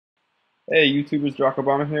Hey YouTubers, Rock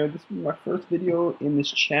Obama here. This will be my first video in this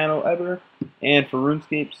channel ever, and for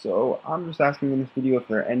RuneScape, so I'm just asking in this video if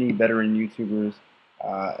there are any veteran YouTubers,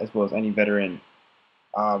 as well as any veteran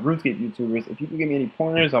RuneScape YouTubers. If you can give me any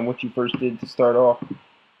pointers on what you first did to start off,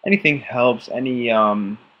 anything helps. Any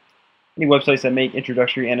websites that make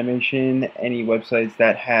introductory animation, any websites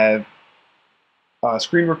that have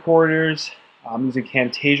screen recorders. I'm using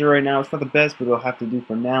Camtasia right now. It's not the best, but it'll have to do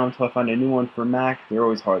for now until I find a new one for Mac. They're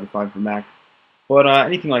always hard to find for Mac. But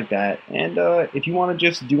anything like that. And if you want to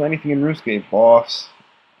just do anything in RuneScape, boss,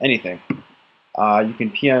 anything, you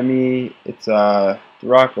can PM me. It's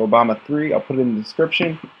Rock Obama 3. I'll put it in the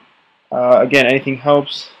description. Again, anything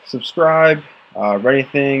helps. Subscribe. Write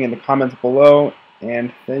anything in the comments below.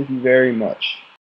 And thank you very much.